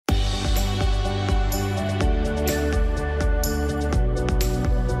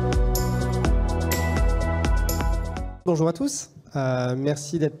Bonjour à tous.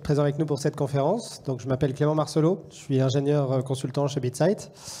 Merci d'être présent avec nous pour cette conférence. Donc, je m'appelle Clément Marcelot, je suis ingénieur consultant chez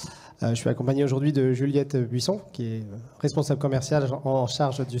Bitsight. Je suis accompagné aujourd'hui de Juliette Buisson, qui est responsable commerciale en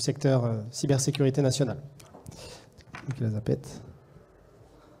charge du secteur cybersécurité nationale. Donc, la zapette.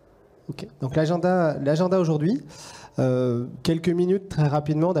 Ok. Donc, l'agenda aujourd'hui. Quelques minutes très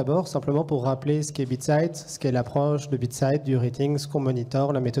rapidement d'abord, simplement pour rappeler ce qu'est Bitsight, ce qu'est l'approche de Bitsight, du rating, ce qu'on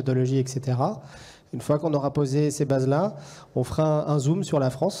monitore, la méthodologie, etc. Une fois qu'on aura posé ces bases-là, on fera un zoom sur la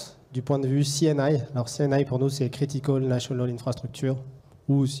France du point de vue CNI. Alors CNI pour nous, c'est Critical National Infrastructure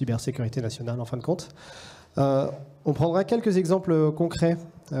ou cybersécurité nationale en fin de compte. On prendra quelques exemples concrets.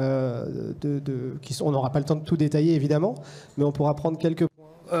 On n'aura pas le temps de tout détailler évidemment, mais on pourra prendre quelques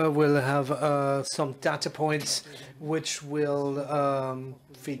we'll have some data points which will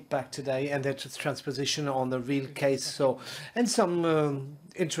feed back today, and that's transposition on the real case. And some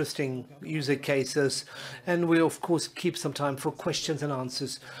interesting user cases, and we of course keep some time for questions and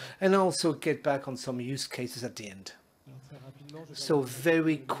answers, and also get back on some use cases at the end. So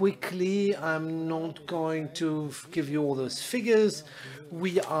very quickly, I'm not going to give you all those figures.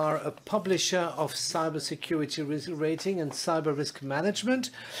 We are a publisher of cybersecurity risk rating and cyber risk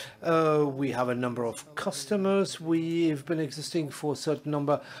management. We have a number of customers. We've been existing for a certain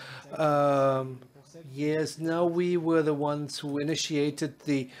number years now. We were the ones who initiated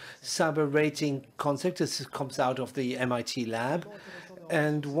the cyber rating concept. This comes out of the MIT lab.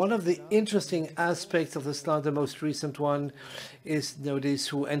 And one of the interesting aspects of the slide, the most recent one, is Notice,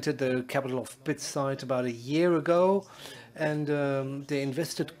 who entered the capital of Bitsight about a year ago. And they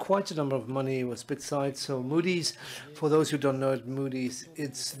invested quite a number of money with Bitsight. So Moody's, for those who don't know it, Moody's,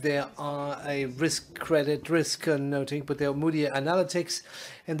 there are a credit risk noting, but they are Moody Analytics,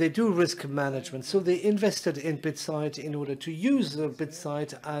 and they do risk management. So they invested in Bitsight in order to use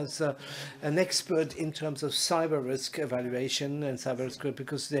Bitsight as an expert in terms of cyber risk evaluation and cyber risk,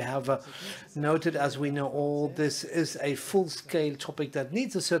 because they have noted, as we know all, this is a full-scale topic that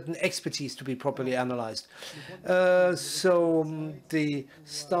needs a certain expertise to be properly analyzed. So the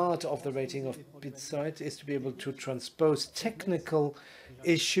start of the rating of Bitsight is to be able to transpose technical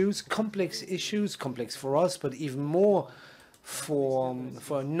issues, complex for us, but even more for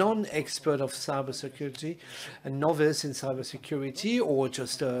a non-expert of cybersecurity, a novice in cybersecurity, or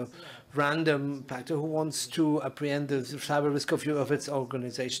just a random actor who wants to apprehend the cyber risk of its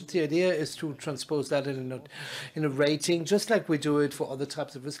organization. The idea is to transpose that in a rating, just like we do it for other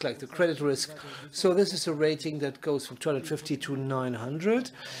types of risk, like the credit risk. So this is a rating that goes from 250 to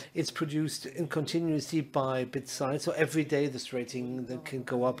 900. It's produced continuously by Bitsight. So every day this rating that can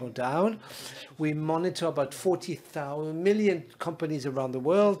go up or down. We monitor about 40 million companies around the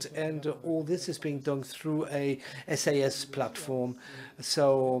world, and all this is being done through a SAS platform.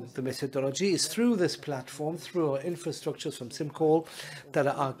 So the methodology is through this platform, through our infrastructures from SimCall that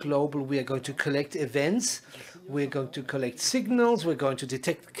are global. We are going to collect events. We're going to collect signals. We're going to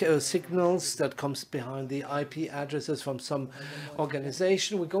detect signals that comes behind the IP addresses from some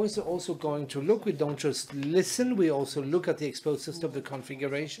organization. We're also going to look. We don't just listen. We also look at the exposed system, the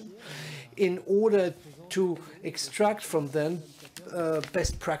configuration, in order to extract from them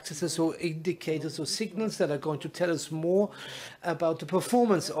best practices or indicators or signals that are going to tell us more about the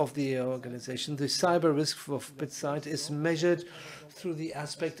performance of the organization. The cyber risk of Bitsight is measured through the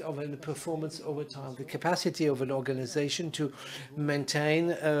aspect of the performance over time, the capacity of an organization to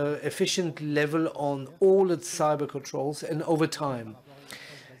maintain an efficient level on all its cyber controls and over time.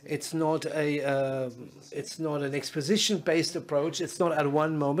 It's not an exposition-based approach. It's not at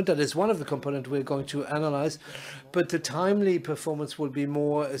one moment. That is one of the components we're going to analyze, but the timely performance will be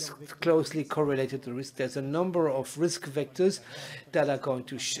more closely correlated to risk. There's a number of risk vectors that are going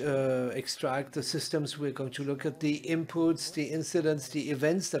to extract the systems. We're going to look at the inputs, the incidents, the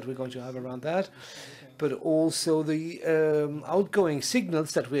events that we're going to have around that, but also the outgoing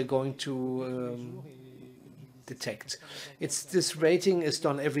signals that we're going to detect. This rating is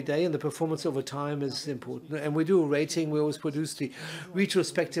done every day, and the performance over time is important. And we do a rating. We always produce the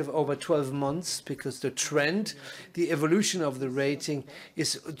retrospective over 12 months, because the trend, the evolution of the rating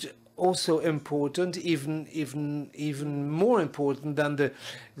is also important, even more important than the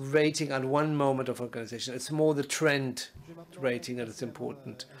rating at one moment of organization. It's more the trend rating that is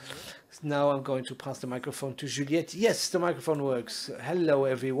important. Now I'm going to pass the microphone to Juliette. Yes, the microphone works. Hello,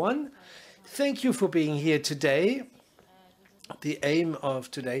 everyone. Thank you for being here today. The aim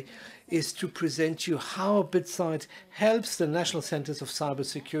of today is to present you how Bitsight helps the national centers of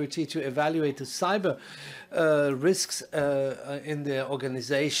cybersecurity to evaluate the cyber risks in their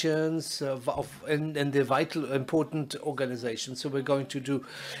organizations, in their vital, important organizations. So we're going to do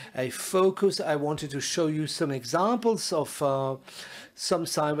a focus. I wanted to show you some examples of some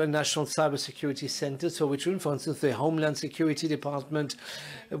national cybersecurity centers. So which, for instance, the Homeland Security Department,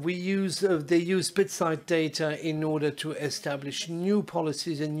 they use Bitsight data in order to establish new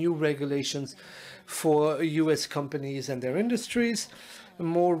policies and new regulations for US companies and their industries.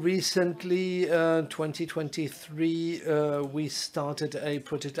 More recently, 2023, we started a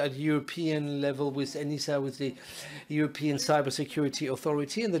project at European level with ENISA, with the European Cybersecurity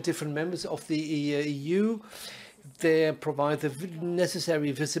Authority, and the different members of the EU. They provide the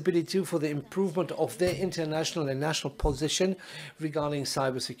necessary visibility for the improvement of their international and national position regarding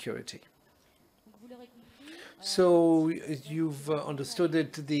cybersecurity. So you've understood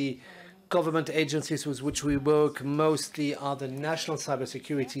it. The government agencies with which we work mostly are the national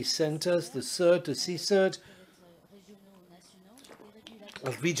cybersecurity centers, the CERT, the CCERT,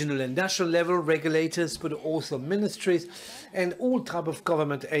 at regional and national level, regulators, but also ministries and all type of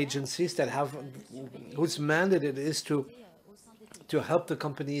government agencies that have, whose mandate it is to help the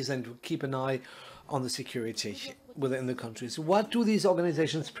companies and to keep an eye on the security within the countries. What do these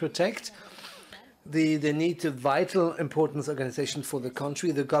organizations protect? They need the vital importance organization for the country,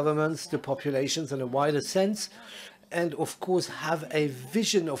 the governments, the populations in a wider sense, and of course have a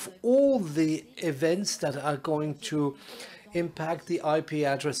vision of all the events that are going to impact the IP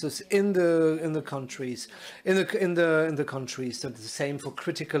addresses in the countries, in the countries. So the same for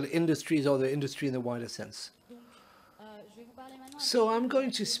critical industries or the industry in the wider sense. So I'm going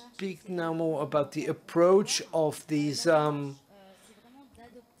to speak now more about the approach of these.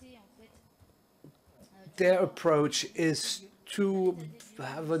 Their approach is to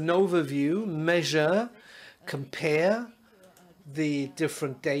have an overview, measure, compare the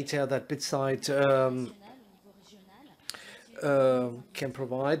different data that Bitsight can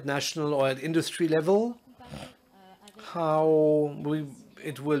provide, national or at industry level, how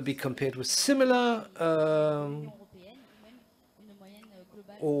it will be compared with similar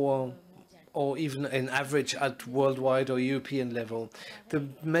or even an average at worldwide or European level. The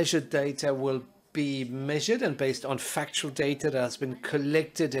measured data will be measured and based on factual data that has been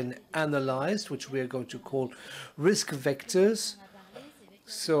collected and analyzed, which we are going to call risk vectors.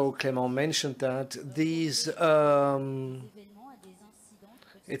 So Clément mentioned that these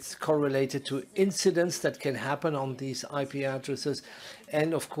it's correlated to incidents that can happen on these IP addresses,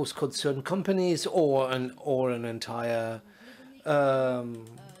 and of course concern companies or an entire.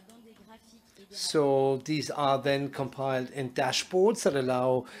 So these are then compiled in dashboards that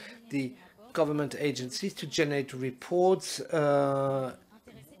allow the government agencies to generate reports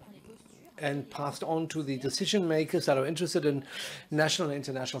and passed on to the decision makers that are interested in national and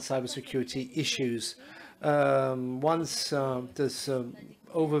international cybersecurity issues. Once this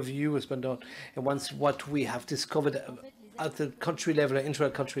overview has been done, and once what we have discovered at the country level or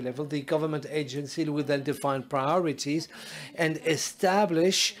intra-country level, the government agency will then define priorities and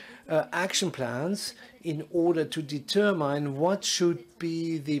establish action plans in order to determine what should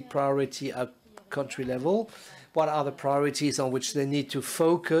be the priority at country level, what are the priorities on which they need to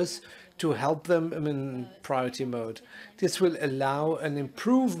focus to help them in priority mode. This will allow an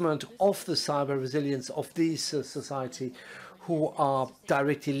improvement of the cyber resilience of these society who are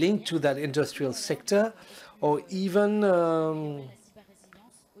directly linked to that industrial sector, or even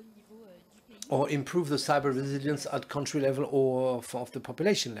or improve the cyber resilience at country level or of the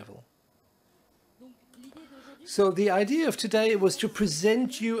population level. So the idea of today was to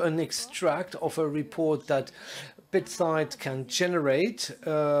present you an extract of a report that Bitsight can generate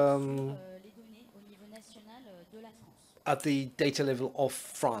at the data level of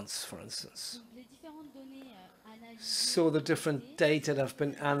France, for instance. So the different data that have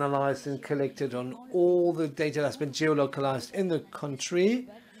been analyzed and collected on all the data that's been geolocalized in the country,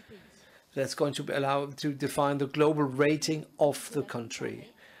 that's going to allow to define the global rating of the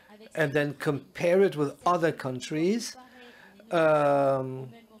country, and then compare it with other countries.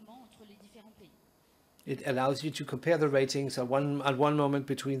 It allows you to compare the ratings at one moment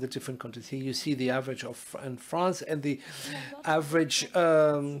between the different countries. Here you see the average of in France and the average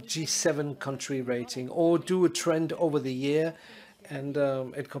G7 country rating, or do a trend over the year and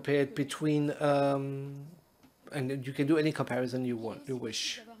compare it between, and you can do any comparison you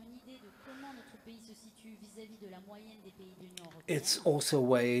wish. It's also a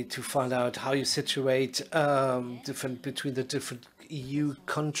way to find out how you situate between the different EU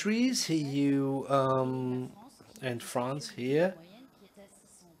countries, EU and France here.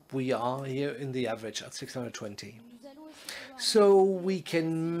 we are here in the average at 620. So we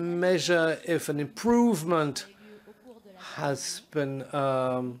can measure if an improvement has been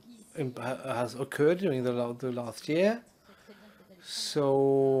has occurred during the last year.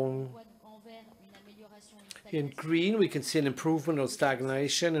 So in green, we can see an improvement or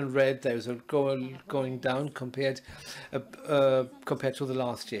stagnation. In red, there's a going down compared to the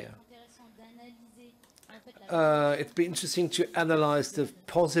last year. It'd be interesting to analyze the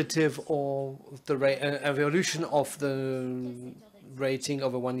positive or the evolution of the rating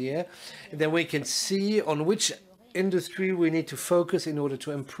over 1 year. And then we can see on which industry we need to focus in order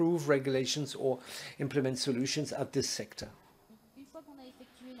to improve regulations or implement solutions at this sector.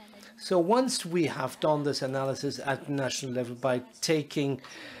 So once we have done this analysis at national level by taking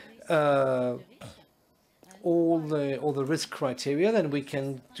all the risk criteria, then we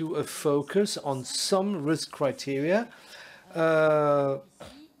can do a focus on some risk criteria,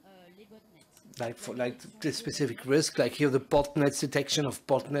 like this specific risk, like here the botnets, detection of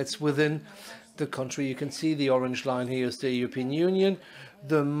botnets within the country. You can see the orange line here is the European Union.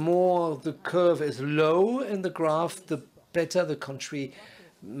 The more the curve is low in the graph, the better the country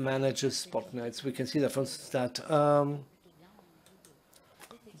manages botnets. We can see that, for instance,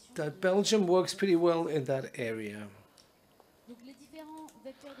 that Belgium works pretty well in that area.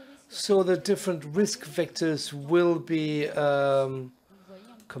 So the different risk vectors will be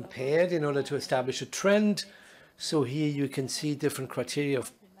compared in order to establish a trend. So here you can see different criteria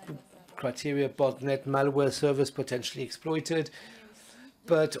botnet, malware service potentially exploited,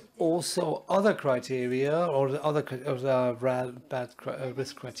 but also other criteria or other bad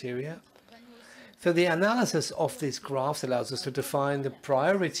risk criteria. So the analysis of these graphs allows us to define the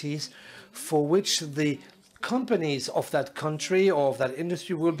priorities for which the companies of that country or of that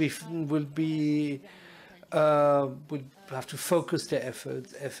industry will have to focus their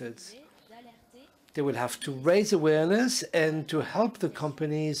efforts. They will have to raise awareness and to help the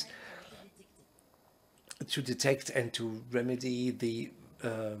companies to detect and to remedy the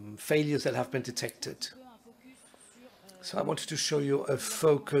failures that have been detected. So I wanted to show you a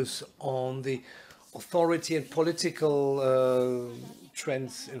focus on the authority and political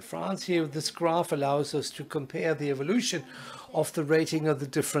trends in France. Here, this graph allows us to compare the evolution of the rating of the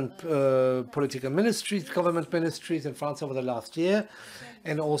different political ministries, government ministries in France over the last year.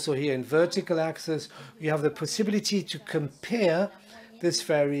 And also here in vertical axis, you have the possibility to compare this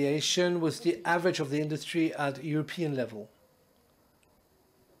variation with the average of the industry at European level.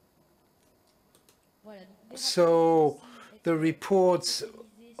 So the reports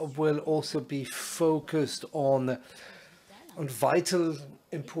will also be focused on vital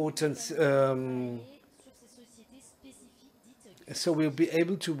importance. So we'll be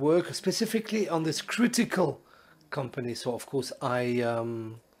able to work specifically on this critical company. So of course I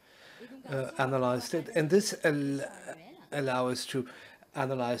analyzed it, and this allows us to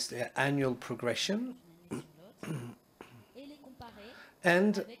analyze their annual progression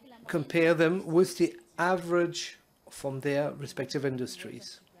and compare them with the average from their respective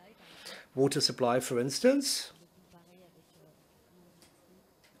industries. Water supply, for instance.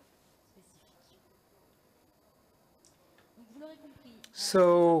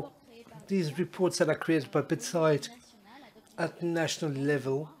 So these reports that are created by Bitsight at national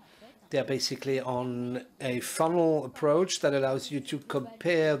level, they're basically on a funnel approach that allows you to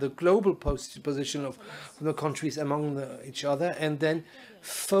compare the global position of the countries among each other and then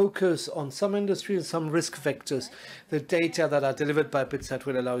focus on some industry and some risk vectors. The data that are delivered by Bitsight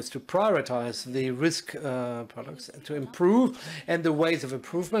will allow us to prioritize the risk products and to improve and the ways of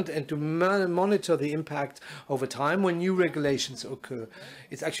improvement and to monitor the impact over time when new regulations occur.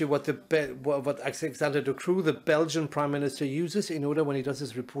 It's actually what Alexander De Croo, the Belgian Prime Minister, uses in order when he does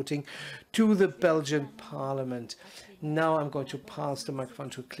his reporting to the Belgian Parliament. Now I'm going to pass the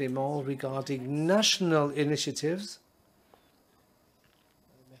microphone to Clément regarding national initiatives.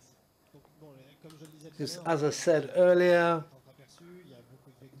 As I said earlier,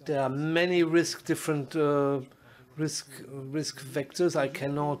 there are many different risk vectors. I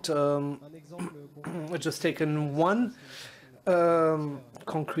cannot just take one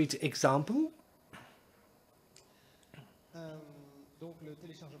concrete example.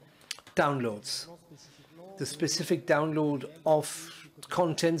 Downloads. The specific download of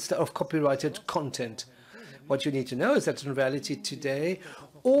contents, of copyrighted content. What you need to know is that in reality today,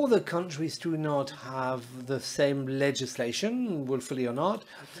 all the countries do not have the same legislation, willfully or not,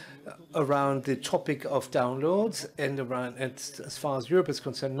 around the topic of downloads and as far as Europe is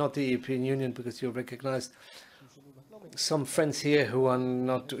concerned, not the European Union, because you're recognized some friends here who are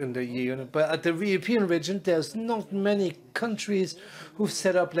not in the EU, but at the European region, there's not many countries who've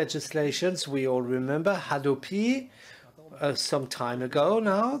set up legislations. We all remember Hadopi some time ago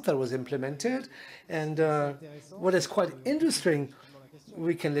now that was implemented. And what is quite interesting,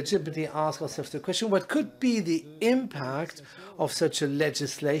 we can legitimately ask ourselves the question, what could be the impact of such a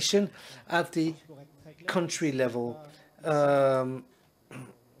legislation at the country level?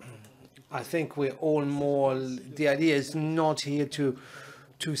 I think we're all more, the idea is not here to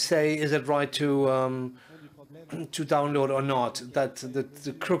say, is it right to download or not? That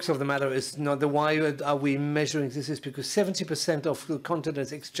the crux of the matter is not the why are we measuring this, is because 70% of the content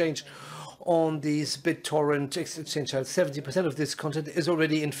is exchanged on these BitTorrent exchange. 70% of this content is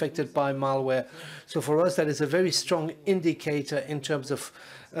already infected by malware. So for us, that is a very strong indicator in terms of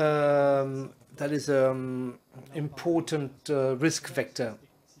that is an important risk vector.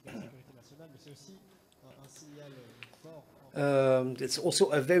 It's also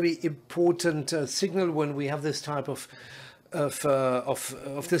a very important signal when we have this type of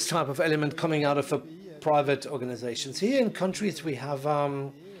this type of element coming out of private organizations. Here in countries we have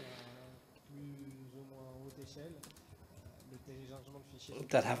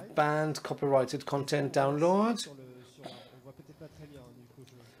that have banned copyrighted content download.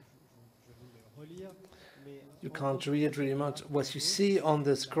 You can't read really much. What you see on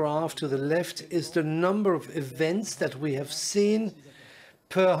this graph to the left is the number of events that we have seen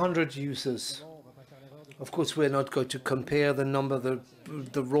per 100 users. Of course, we're not going to compare the number,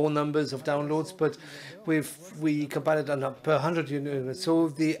 the raw numbers of downloads, but we compare it on per 100 units. So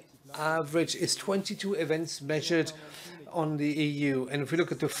the average is 22 events measured on the EU. And if we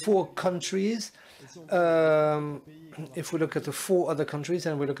look at the 4 countries, if we look at the 4 other countries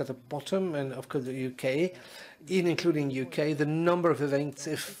and we look at the bottom, and of course the UK, including UK, the number of events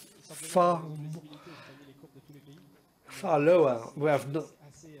is far lower. We have no,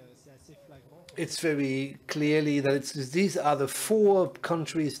 it's very clearly that these are the 4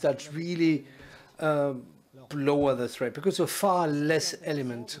 countries that really lower the threat, because of far less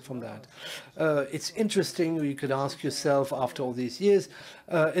element from that. It's interesting, you could ask yourself after all these years,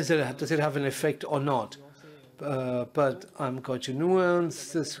 does it have an effect or not? But I'm going to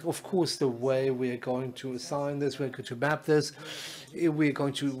nuance this. Of course, the way we are going to assign this, we're going to map this, we're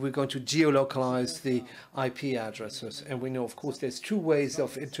going to geolocalize the IP addresses. And we know, of course, there's 2 ways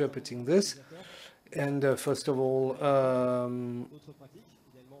of interpreting this. And first of all,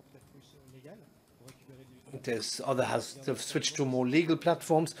 there's other they've switched to more legal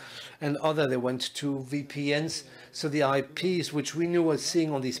platforms, and other they went to VPNs. So the IPs which we knew were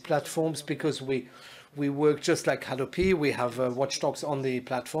seeing on these platforms, because we work just like Hadopi, we have watchdogs on the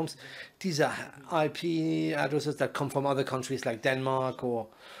platforms. These are IP addresses that come from other countries like Denmark, or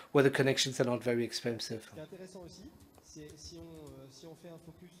where the connections are not very expensive.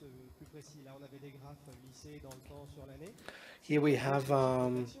 Here we have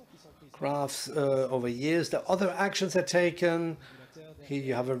graphs over years. The other actions are taken. Here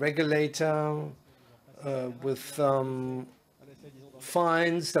you have a regulator with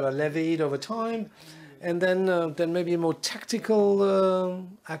fines that are levied over time, and then maybe more tactical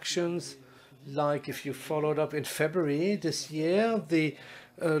actions, like if you followed up in February this year, the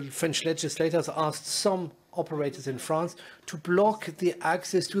French legislators asked some operators in France to block the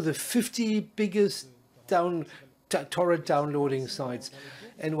access to the 50 biggest torrent downloading sites.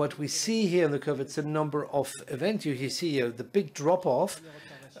 And what we see here in the curve, it's a number of events. You see here the big drop-off.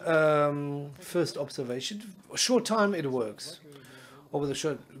 First observation, short time it works. Over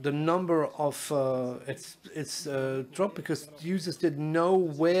the number of it's dropped because users didn't know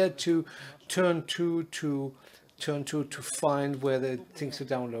where to turn to find where the things to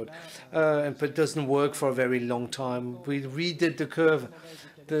download, but it doesn't work for a very long time. We redid the curve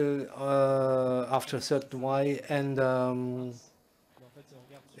after a certain while, and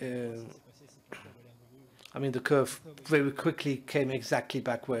I mean, the curve very quickly came exactly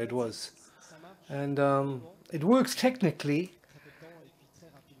back where it was, and it works technically.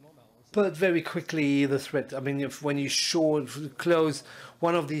 But very quickly the threat. I mean, when you close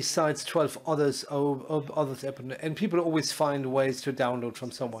one of these sites, 12 others happen, and people always find ways to download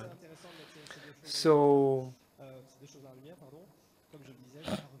from somewhere. So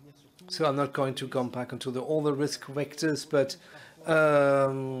I'm not going to come back into all the risk vectors, but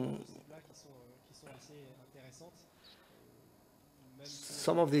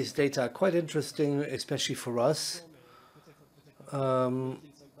some of these data are quite interesting, especially for us.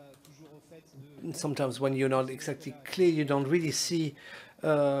 Sometimes when you're not exactly clear, you don't really see.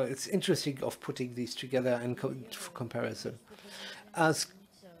 It's interesting of putting these together and for comparison.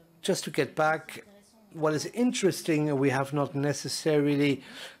 Just to get back, what is interesting, we have not necessarily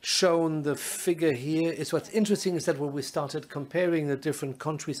shown the figure here, is what's interesting is that when we started comparing the different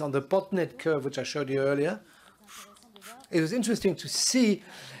countries on the botnet curve, which I showed you earlier, it was interesting to see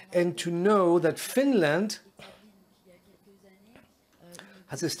and to know that Finland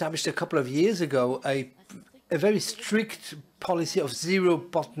has established a couple of years ago a very strict policy of zero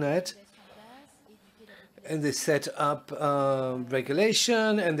botnet. And they set up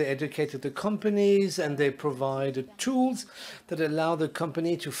regulation, and they educated the companies, and they provided tools that allow the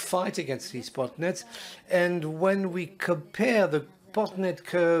company to fight against these botnets. And when we compare the botnet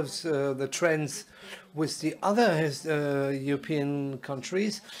curves, the trends with the other European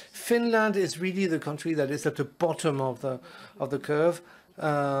countries, Finland is really the country that is at the bottom of the curve.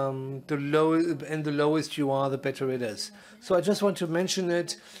 The lowest you are, the better it is. So I just want to mention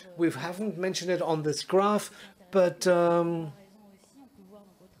it. We haven't mentioned it on this graph, but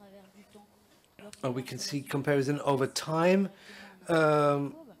we can see comparison over time.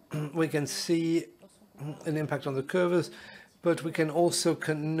 We can see an impact on the curves, but we can also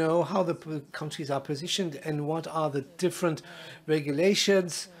know how the countries are positioned and what are the different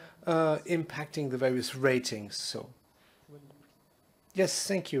regulations impacting the various ratings. So. Yes,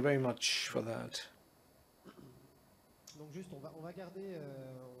 thank you very much for that.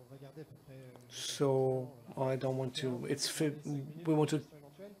 So I don't want to. We want to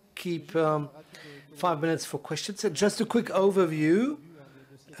keep 5 minutes for questions. Just a quick overview,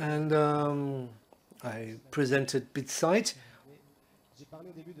 and I presented Bitsight.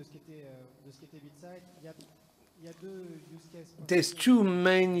 There's two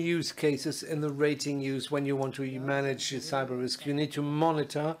main use cases in the rating use when you want to manage your cyber risk. You need to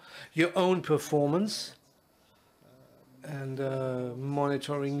monitor your own performance and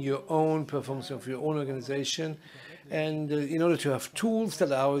monitoring your own performance of your own organization. And in order to have tools that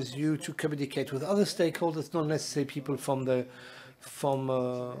allows you to communicate with other stakeholders, not necessarily people from the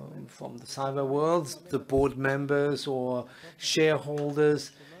cyber world, the board members or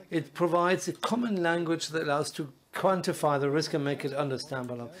shareholders. It provides a common language that allows to quantify the risk and make it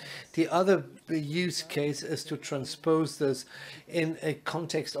understandable. The other use case is to transpose this in a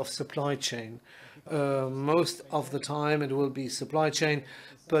context of supply chain. Most of the time it will be supply chain,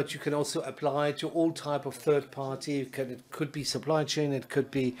 but you can also apply to all type of third party. It could be supply chain, it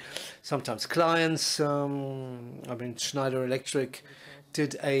could be sometimes clients. I mean, Schneider Electric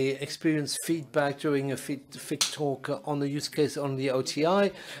did a experience feedback during a FIC talk on the use case on the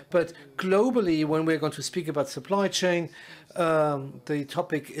OTI. But globally, when we're going to speak about supply chain, the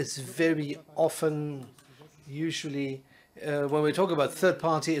topic is very often, usually, when we talk about third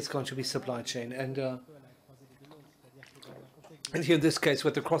party, it's going to be supply chain. And here in this case,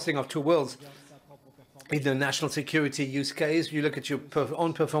 with the crossing of two worlds, in the national security use case, you look at your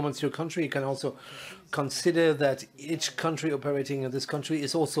own performance, your country. You can also consider that each country operating in this country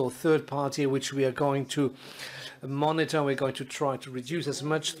is also a third party, which we are going to monitor. We're going to try to reduce as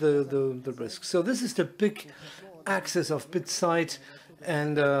much the risk. So this is the big axis of Bitsight,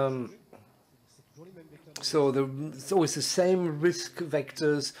 and so it's always the same risk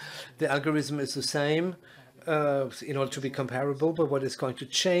vectors. The algorithm is the same. In order to be comparable, but what is going to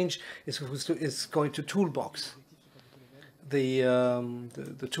change is going to toolbox.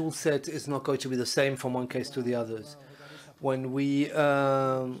 The tool set is not going to be the same from one case to the others. When we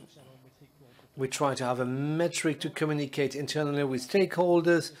try to have a metric to communicate internally with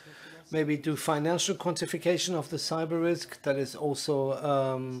stakeholders, maybe do financial quantification of the cyber risk, that is also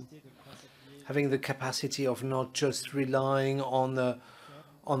having the capacity of not just relying on the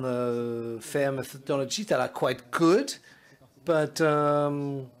fair methodologies that are quite good, but they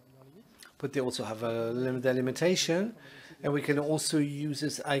also have their limitation, and we can also use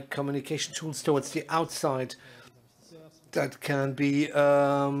this as communication tools towards the outside. That can be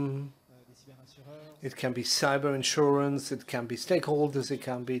it can be cyber insurance, it can be stakeholders, it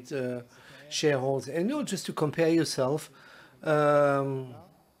can be shareholders, and not just to compare yourself.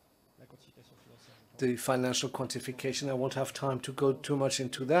 The financial quantification, I won't have time to go too much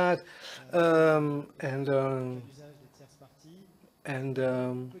into that, and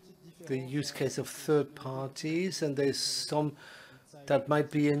the use case of third parties, and there's some that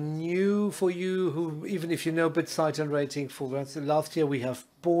might be a new for you, who even if you know Bitsight and rating. For instance, last year we have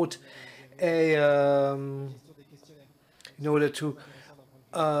bought a in order to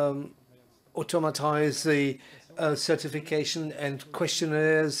automatize the certification and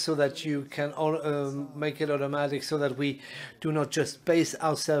questionnaires so that you can make it automatic, so that we do not just base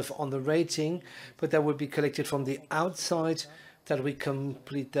ourselves on the rating, but that would be collected from the outside, that we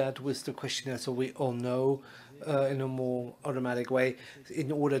complete that with the questionnaire, so we all know in a more automatic way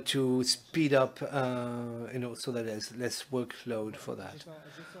in order to speed up, so that there's less workload for that.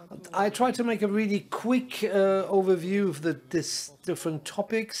 I try to make a really quick overview of these different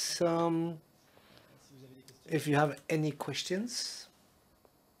topics. If you have any questions.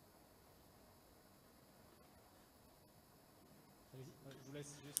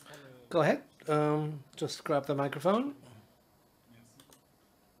 Go ahead. Just grab the microphone.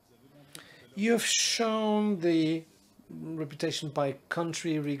 You have shown the reputation by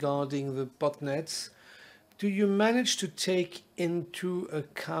country regarding the botnets. Do you manage to take into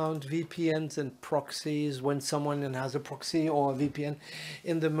account VPNs and proxies when someone has a proxy or a VPN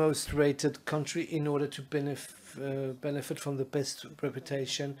in the most rated country in order to benefit from the best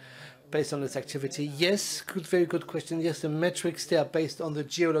reputation based on its activity? Yes, very good question. Yes, the metrics, they are based on the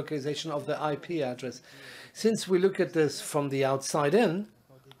geolocalization of the IP address. Since we look at this from the outside in,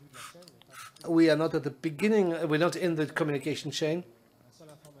 we are not at the beginning, we're not in the communication chain.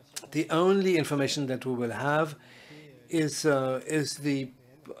 The only information that we will have is the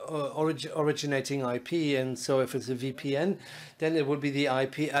originating IP, and so if it's a VPN, then it will be the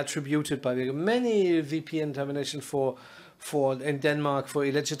IP attributed by many VPN termination in Denmark for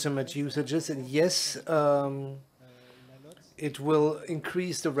illegitimate usages, and yes, it will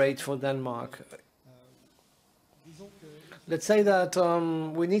increase the rate for Denmark. Let's say that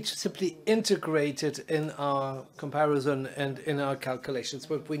we need to simply integrate it in our comparison and in our calculations,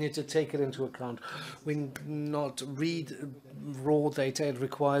 but we need to take it into account. We not read raw data. It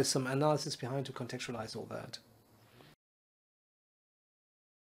requires some analysis behind to contextualize all that.